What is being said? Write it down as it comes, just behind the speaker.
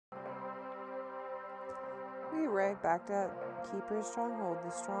Alright, back at Keeper's Stronghold.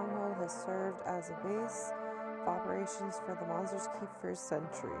 The stronghold has served as a base of operations for the Monsters Keep for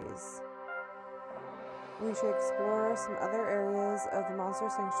centuries. We should explore some other areas of the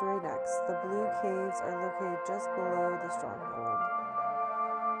Monster Sanctuary next. The Blue Caves are located just below the stronghold.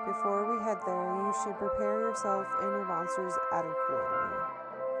 Before we head there, you should prepare yourself and your monsters adequately.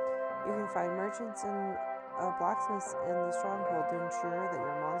 You can find merchants and blacksmiths in the stronghold to ensure that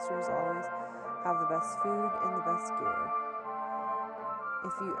your monsters always have the best food and the best gear.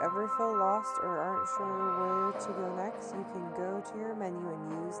 If you ever feel lost or aren't sure where to go next, you can go to your menu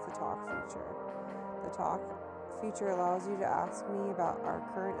and use the talk feature. The talk feature allows you to ask me about our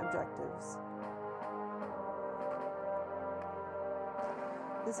current objectives.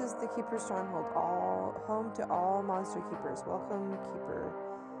 This is the Keeper's Stronghold, home to all monster keepers. Welcome, Keeper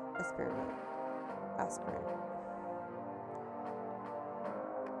Aspirant.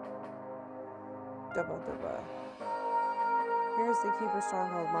 Dubba. Here's the Keeper's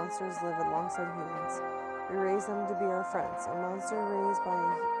Stronghold. Monsters live alongside humans. We raise them to be our friends. A monster raised by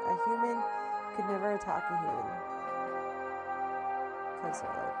a human could never attack a human. Because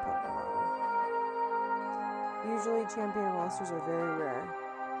they're like Pokemon. Usually champion monsters are very rare,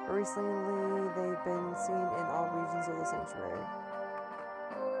 but recently they've been seen in all regions of the sanctuary.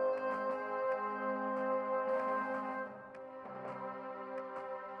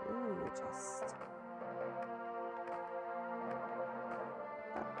 Ooh, chest.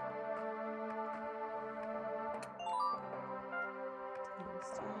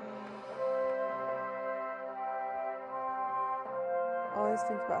 Always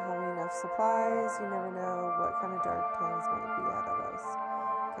think about having enough supplies. You never know what kind of dark times might be ahead of us.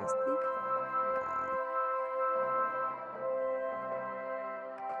 Can I sleep? Nah.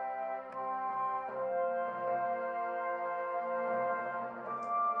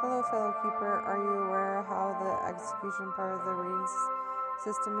 Hello, fellow keeper. Are you aware of how the execution part of the rating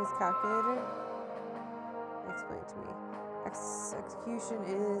system is calculated? Explain to me. Execution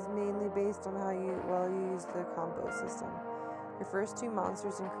is mainly based on how well you use the combo system. Your first two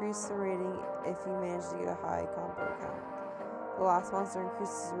monsters increase the rating if you manage to get a high combo count. The last monster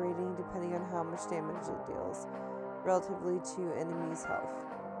increases the rating depending on how much damage it deals, relatively to enemies' health.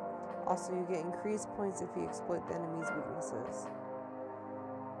 Also, you get increased points if you exploit the enemy's weaknesses.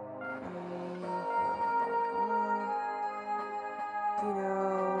 Do you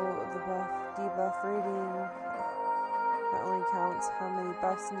know the debuff rating? That only counts how many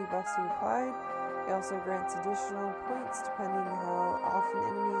buffs and debuffs you applied. It also grants additional points depending how often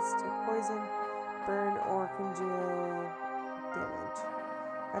enemies take poison, burn, or congeal damage.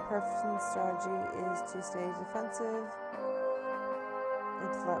 My preference strategy is to stay defensive and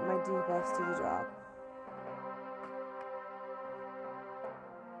to let my debuffs do the job.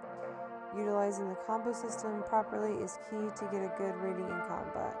 Utilizing the combo system properly is key to get a good rating in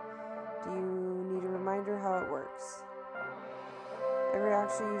combat. Do you need a reminder how it works? Every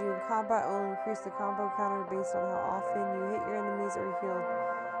action you do in combat will increase the combo counter based on how often you hit your enemies or healed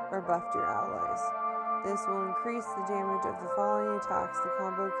or buffed your allies. This will increase the damage of the following attacks. The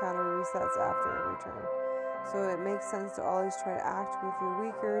combo counter resets after every turn. So it makes sense to always try to act with your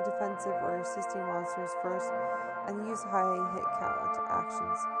weaker, defensive, or assisting monsters first and use high hit count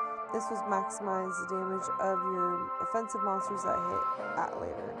actions. This will maximize the damage of your offensive monsters that hit act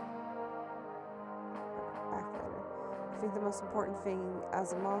later. I think the most important thing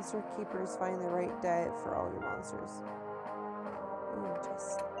as a monster keeper is finding the right diet for all your monsters. Ooh,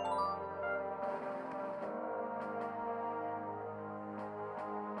 just...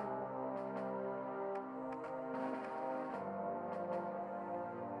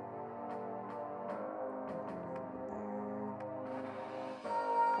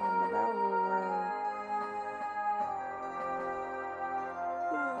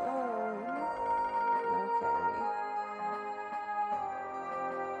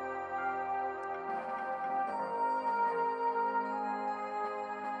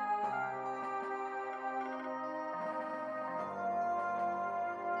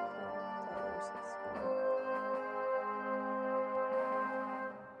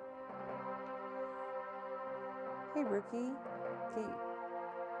 Hey rookie, Kate,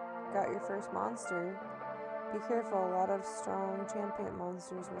 got your first monster. Be careful, a lot of strong champion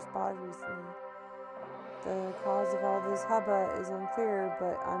monsters were spotted recently. The cause of all this hubba is unclear,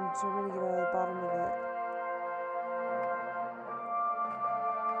 but I'm determined to get to the bottom of it.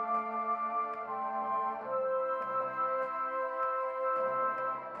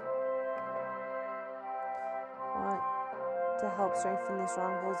 Want to help strengthen the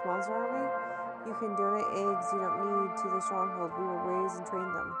Stronghold's monster army? You can donate eggs you don't need to the Stronghold. We will raise and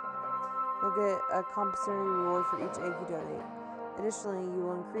train them. You'll get a compensatory reward for each egg you donate. Additionally, you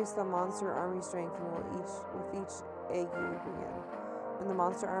will increase the monster army strength with each egg you bring in. When the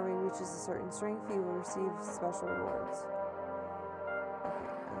monster army reaches a certain strength, you will receive special rewards.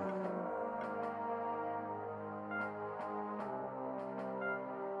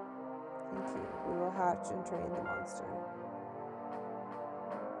 Thank you. We will hatch and train the monster.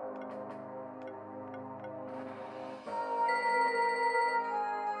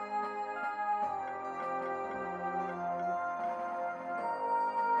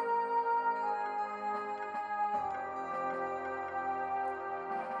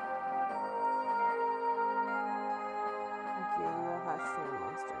 We will hatch train the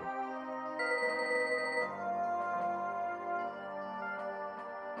monster.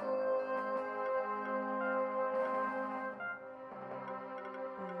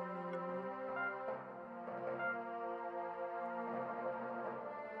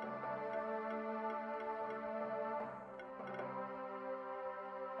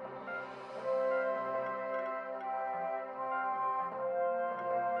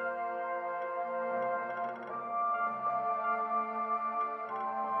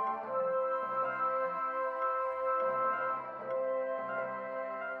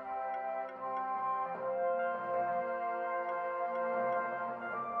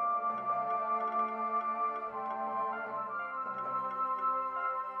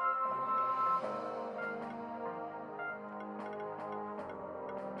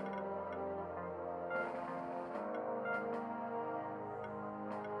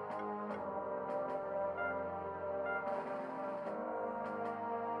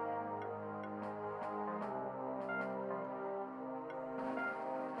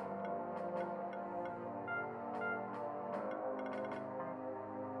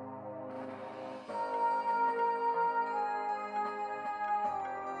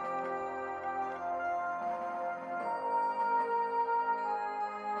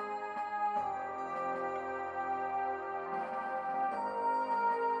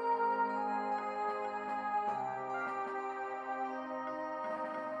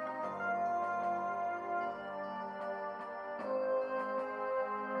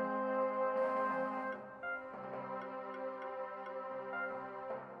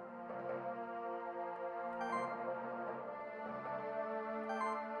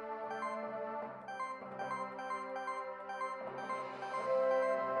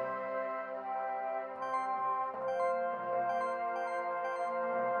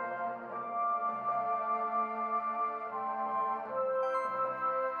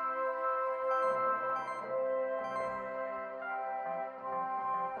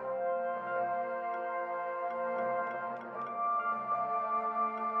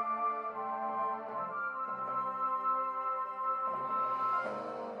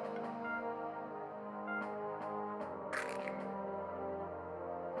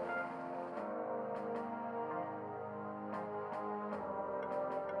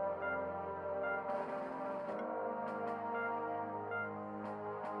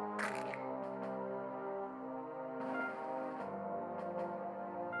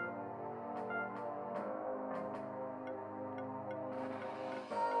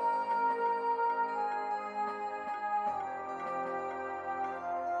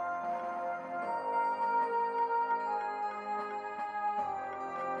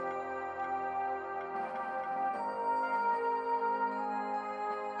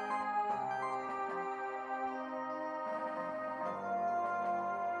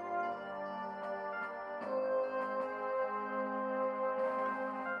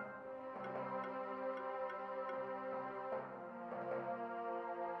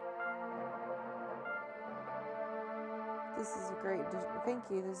 This is a great thank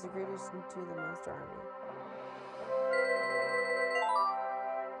you. This is a great addition to the monster army.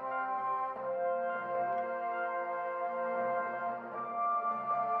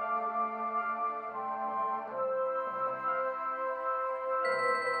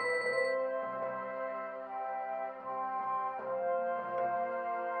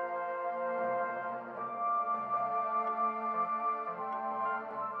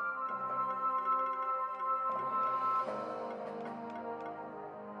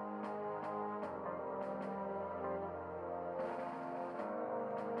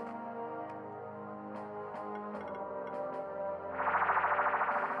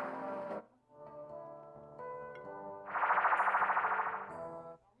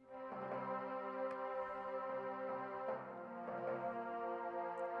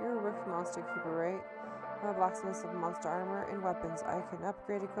 You're a rookie monster keeper, right? I'm a blacksmith of monster armor and weapons. I can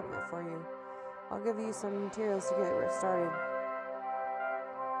upgrade equipment for you. I'll give you some materials to get started.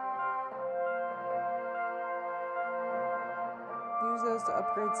 use those to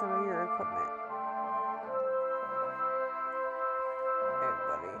upgrade some of your equipment. Hey,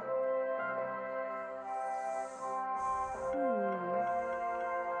 buddy.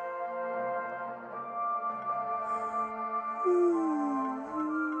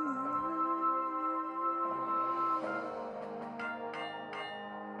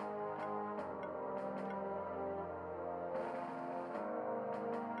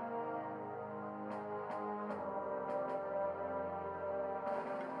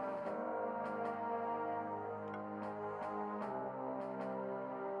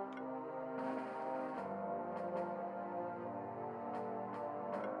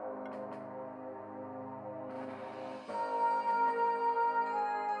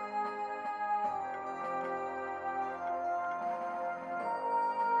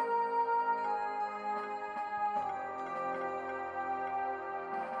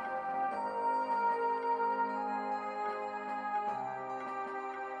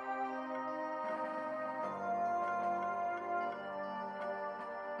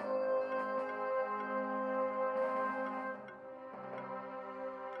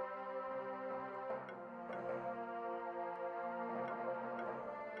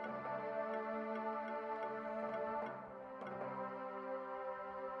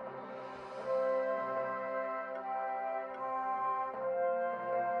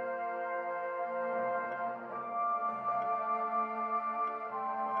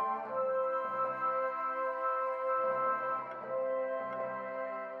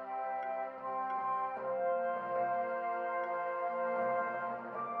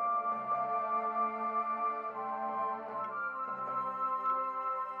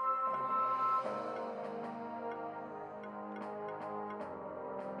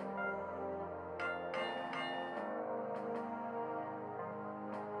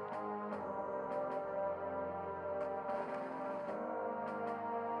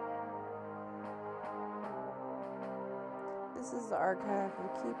 This is the archive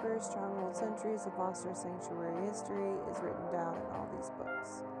of keepers, stronghold, centuries of monster sanctuary history is written down in all these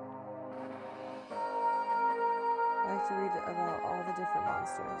books. I like to read about all the different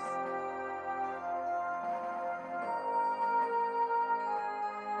monsters.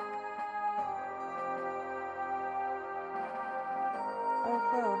 Oh,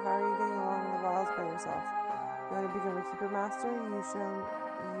 Chloe, how are you getting along in the wilds by yourself? You want to become a keeper master? You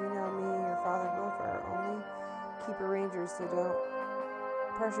know me and your father both are only keeper rangers, so don't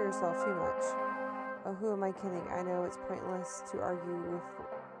pressure yourself too much. Oh, who am I kidding? I know it's pointless to argue with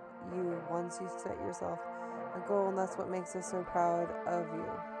you once you set yourself a goal, and that's what makes us so proud of you.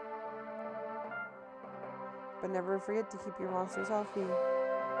 But never forget to keep your monsters healthy.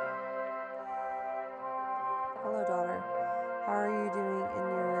 Hello, daughter. How are you doing in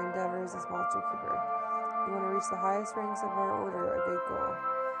your endeavors as monster keeper? You want to reach the highest ranks of our order, a good goal.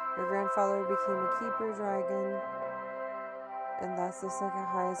 Your grandfather became a keeper dragon, and that's the second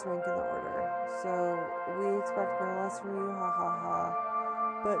highest rank in the order. So we expect no less from you, ha ha ha.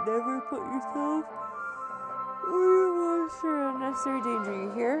 But never put yourself or your monster in unnecessary danger,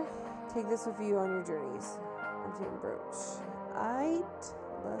 you hear? Take this with you on your journeys. I'm taking brooch. Aight,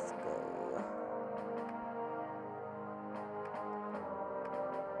 let's go.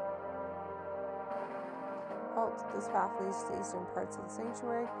 Halt, this path leads to the eastern parts of the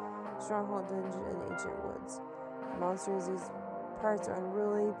sanctuary, stronghold, dungeon, and ancient woods. The monsters these parts are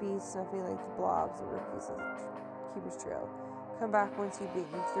unruly beasts, nothing like the blobs that rookies of the Keeper's Trail. Come back once you've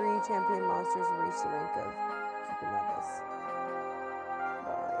beaten 3 champion monsters and reach the rank of Keeper Novice.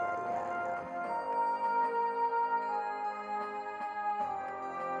 Well, yeah, I know.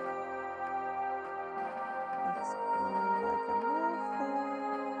 Exploring like a muffin.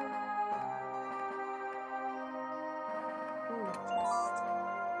 Ooh, chest.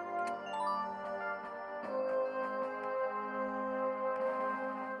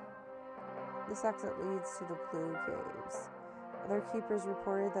 This exit leads to the Blue Caves. Other keepers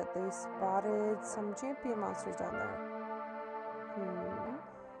reported that they spotted some champion monsters down there.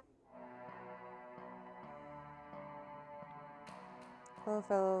 Hello,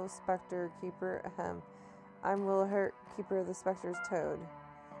 fellow Spectre Keeper. Ahem. I'm Willhurt, Keeper of the Spectre's Toad.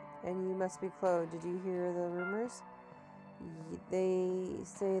 And you must be Chloe. Did you hear the rumors? They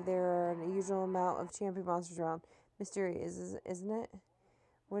say there are an unusual amount of champion monsters around. Mysterious, isn't it?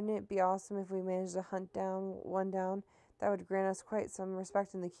 Wouldn't it be awesome if we managed to hunt one down? That would grant us quite some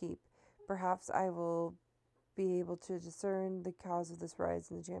respect in the keep. Perhaps I will be able to discern the cause of this rise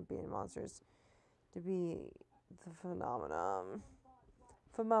in the champion monsters to be the phenomenon.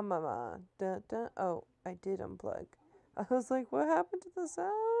 Famamama. Dun, dun. Oh, I did unplug. I was like, what happened to the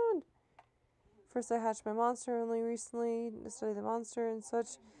sound? First, I hatched my monster only recently to study the monster in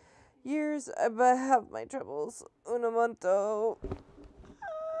such years, but I have my troubles. Un momento.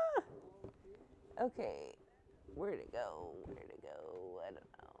 Ah! Okay, where to go? Where to go? I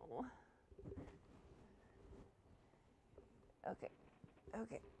don't know. Okay,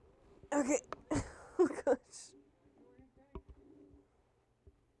 okay, okay. Oh gosh.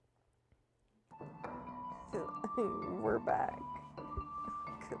 We're back.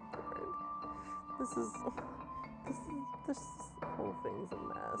 Good lord. This whole thing's a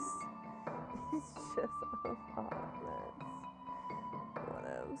mess. It's just a hot mess.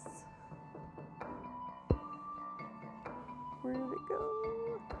 Whatevs. Where did it go?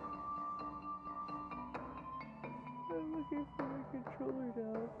 I'm looking for my controller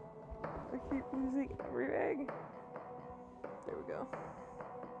now. I keep losing everything. There we go.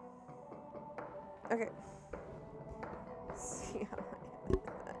 Okay. See how I did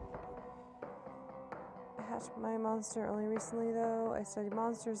that. I hatched my monster only recently, though. I studied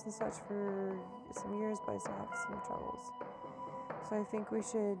monsters and such for some years, but I still have some troubles. So I think we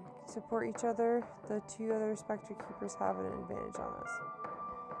should support each other. The two other Spectre Keepers have an advantage on us.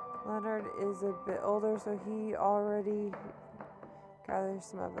 Leonard is a bit older, so he already gathers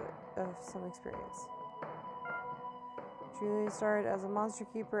some experience. Julia started as a monster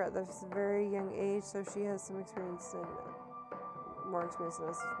keeper at this very young age, so she has some experience and more experience than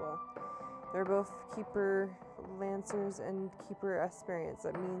us as well. They're both keeper lancers and keeper experience.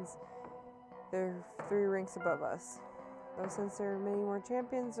 That means they're 3 ranks above us. Though since there are many more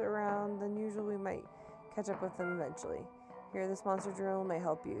champions around than usual, we might catch up with them eventually. Here, this monster journal may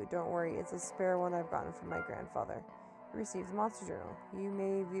help you. Don't worry, it's a spare one I've gotten from my grandfather. You received the monster journal. You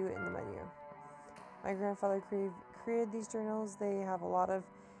may view it in the menu. My grandfather created these journals. They have a lot of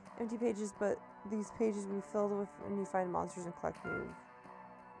empty pages, but these pages will be filled with when you find monsters and collect new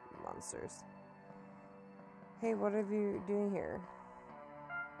monsters. Hey, what are you doing here?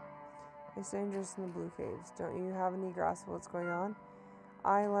 It's dangerous in the Blue Caves. Don't you have any grasp of what's going on?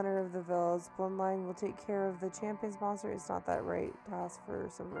 I, Leonard of the Villa's bloodline, will take care of the champion's monster. It's not that right task for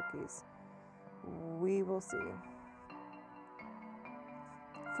some rookies. We will see.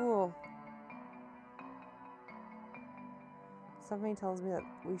 Fool. Something tells me that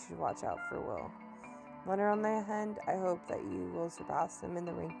we should watch out for Will. Leonard, on the other hand, I hope that you will surpass him in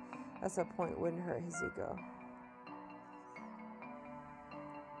the ring. That's a point wouldn't hurt his ego.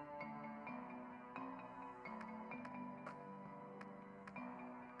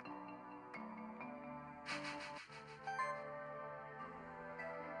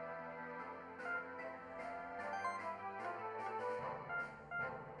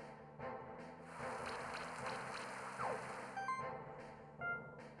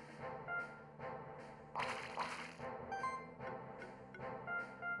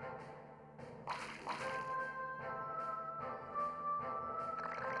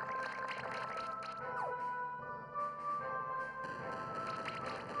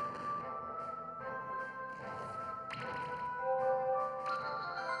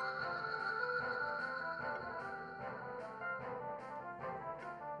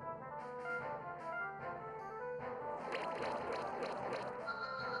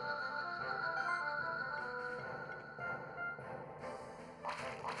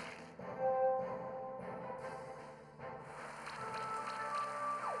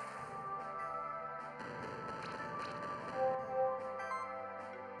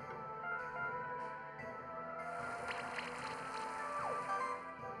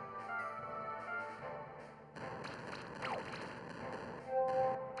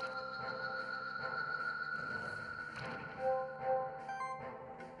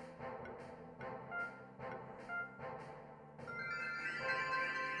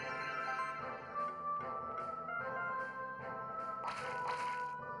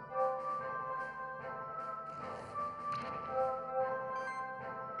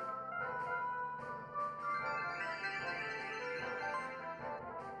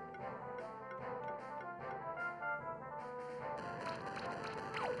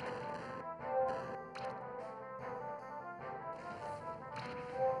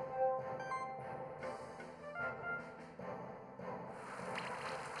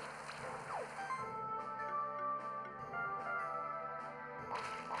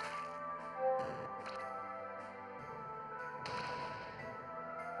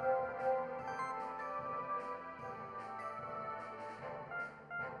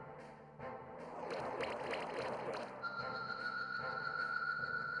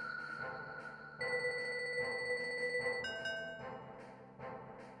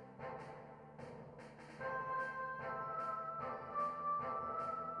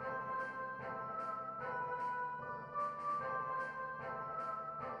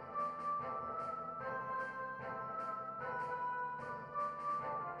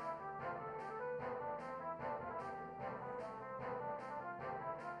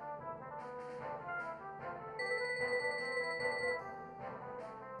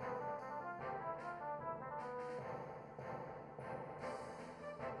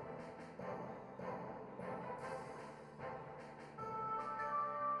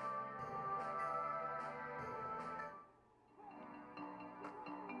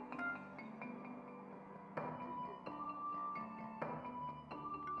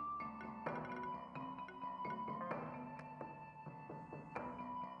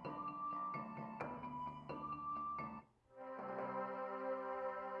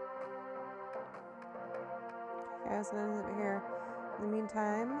 guys, and end it here. In the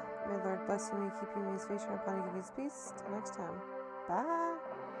meantime, may the Lord bless you, may He keep you, may His face shine upon you, give you His peace. Till next time. Bye.